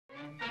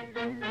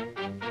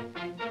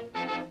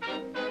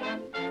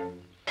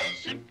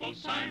Simple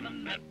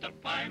Simon met a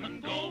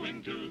pieman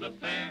going to the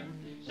fair.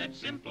 Said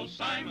Simple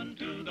Simon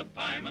to the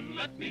pieman,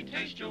 let me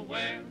taste your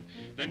ware.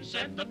 Then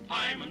said the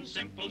pieman,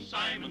 Simple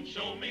Simon,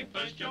 show me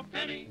first your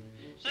penny.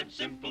 Said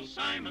Simple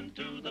Simon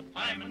to the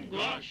pieman,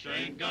 gosh, I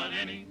ain't got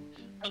any.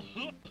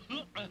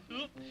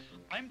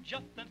 I'm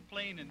just as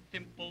plain and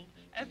simple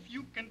as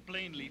you can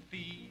plainly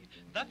see.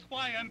 That's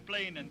why I'm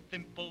plain and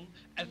simple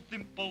as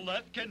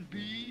can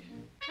be.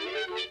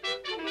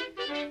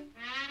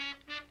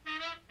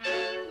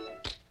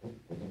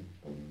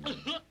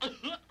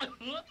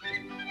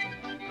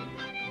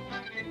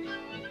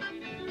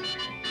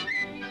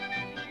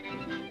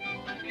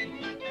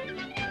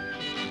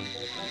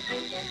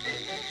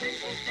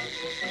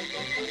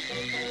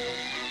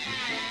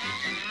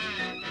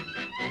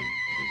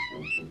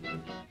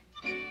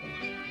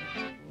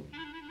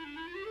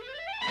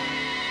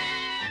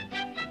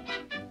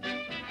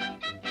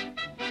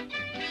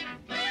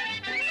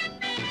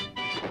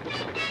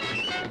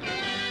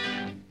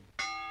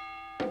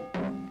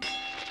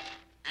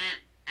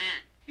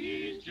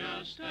 He's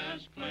just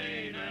as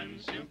plain and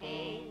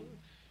simple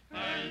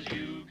as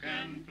you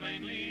can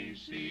plainly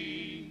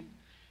see.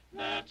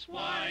 That's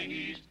why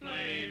he's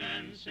plain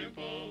and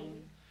simple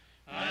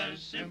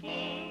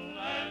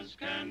as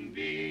can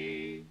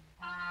be.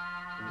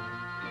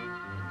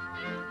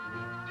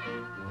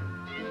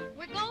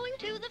 We're going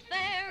to the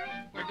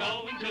fair. We're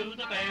going to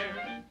the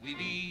fair. We've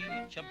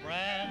each a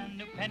brand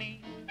new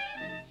penny.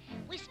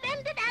 We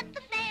spend it at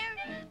the fair.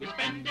 We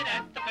spend it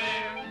at the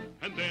fair,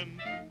 and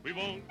then we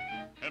won't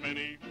have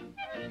any.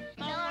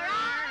 Your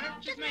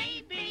arches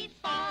may be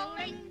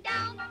falling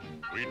down.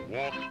 We'd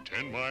walk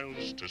 10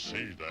 miles to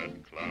see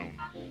that clown.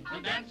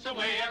 We'll dance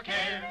away our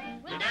care.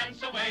 We'll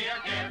dance away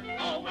our care.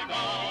 Oh, we're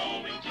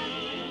going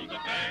to the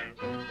fair.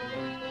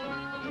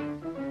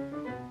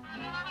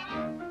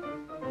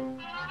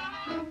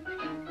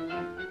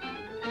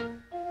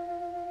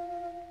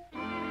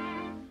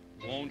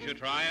 Won't you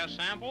try a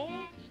sample?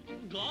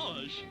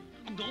 Gosh,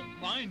 don't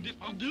mind if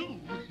I do.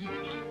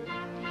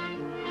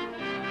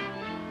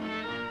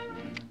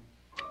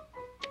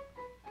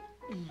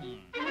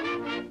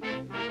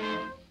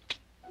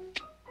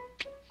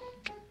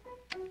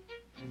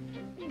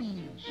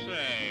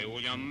 Say,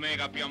 will you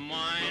make up your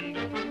mind?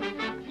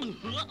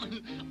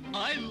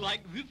 I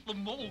like this the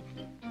most.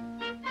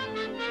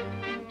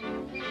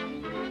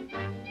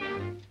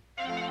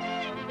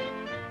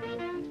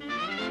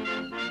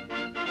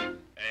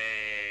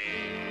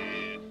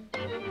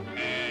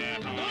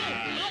 Come on,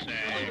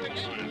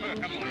 say,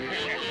 come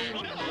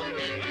on.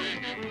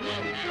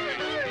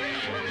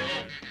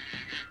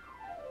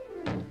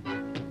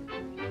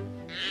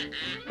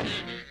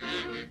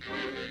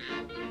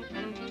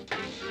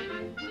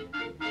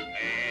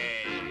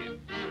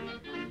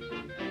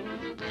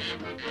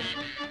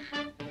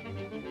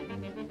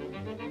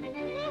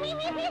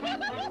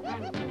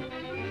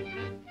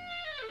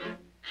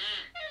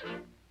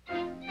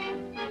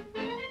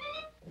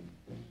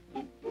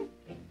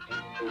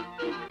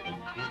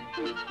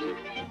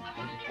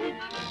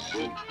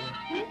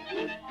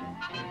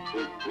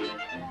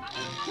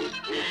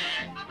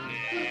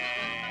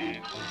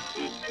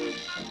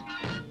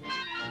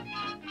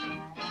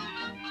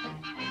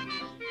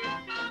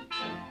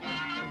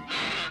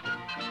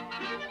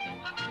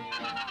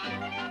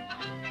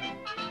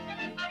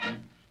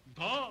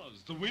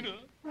 Buzz, the winner.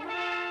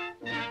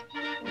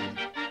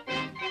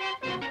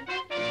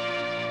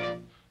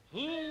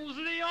 Who's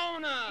the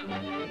owner?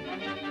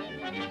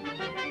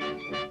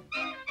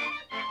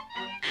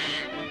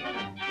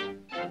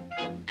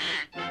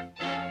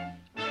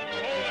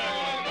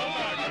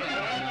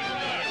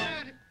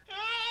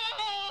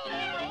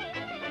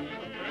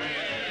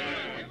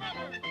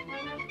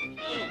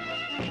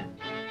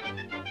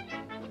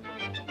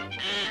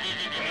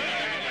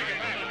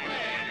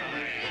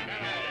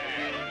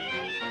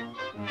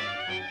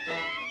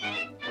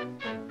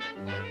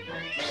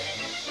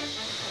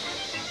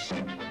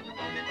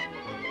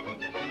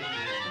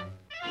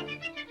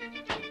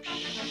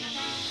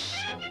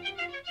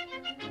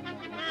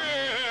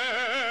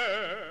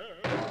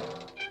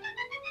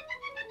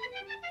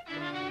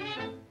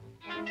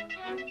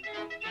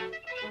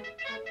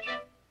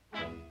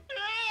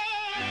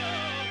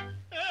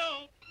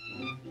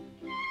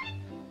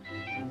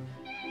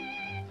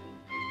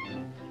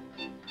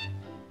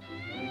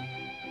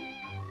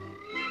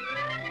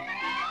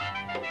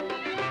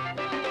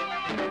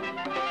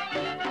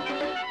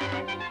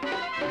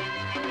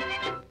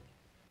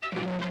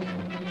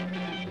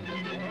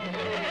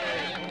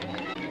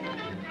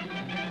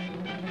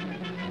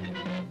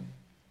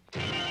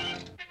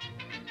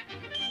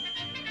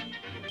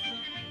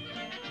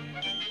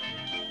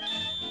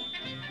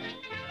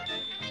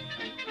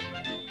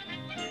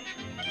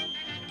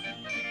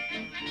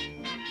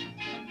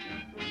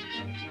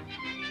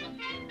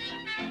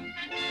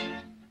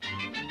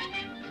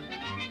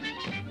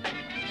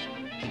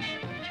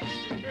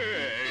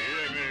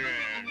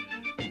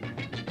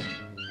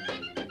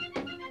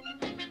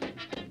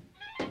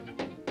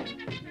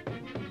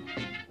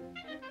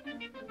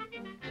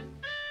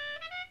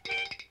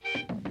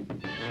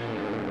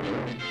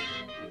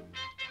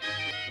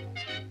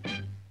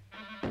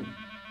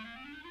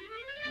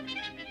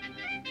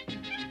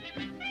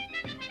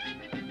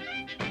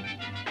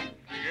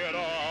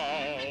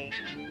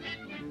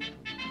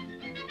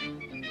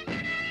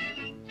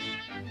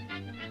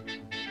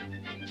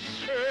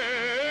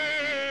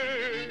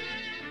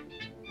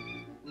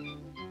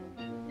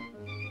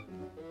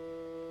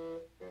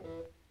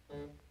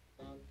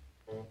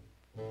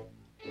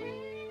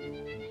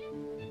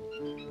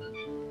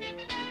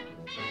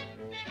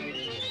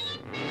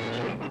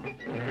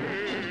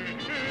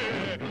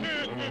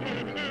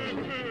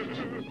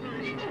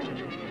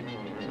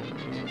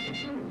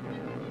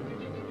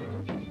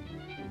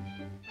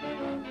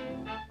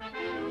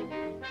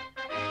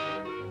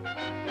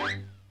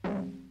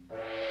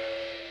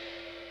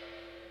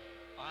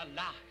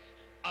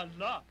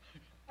 Allah,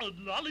 a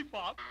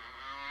lollipop.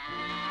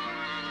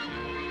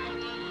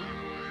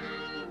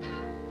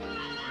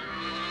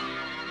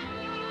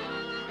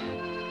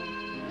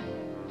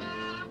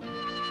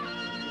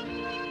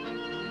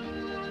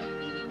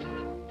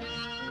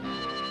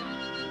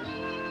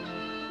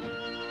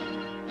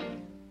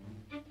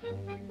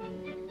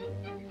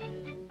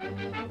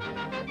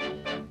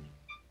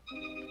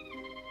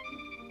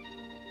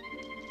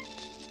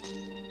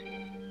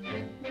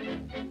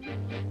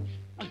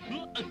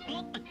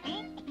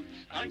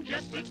 I'm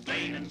just as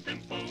plain and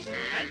simple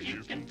as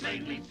you can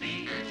plainly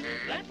see.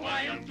 That's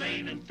why I'm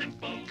plain and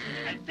simple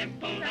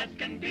as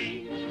can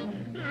be.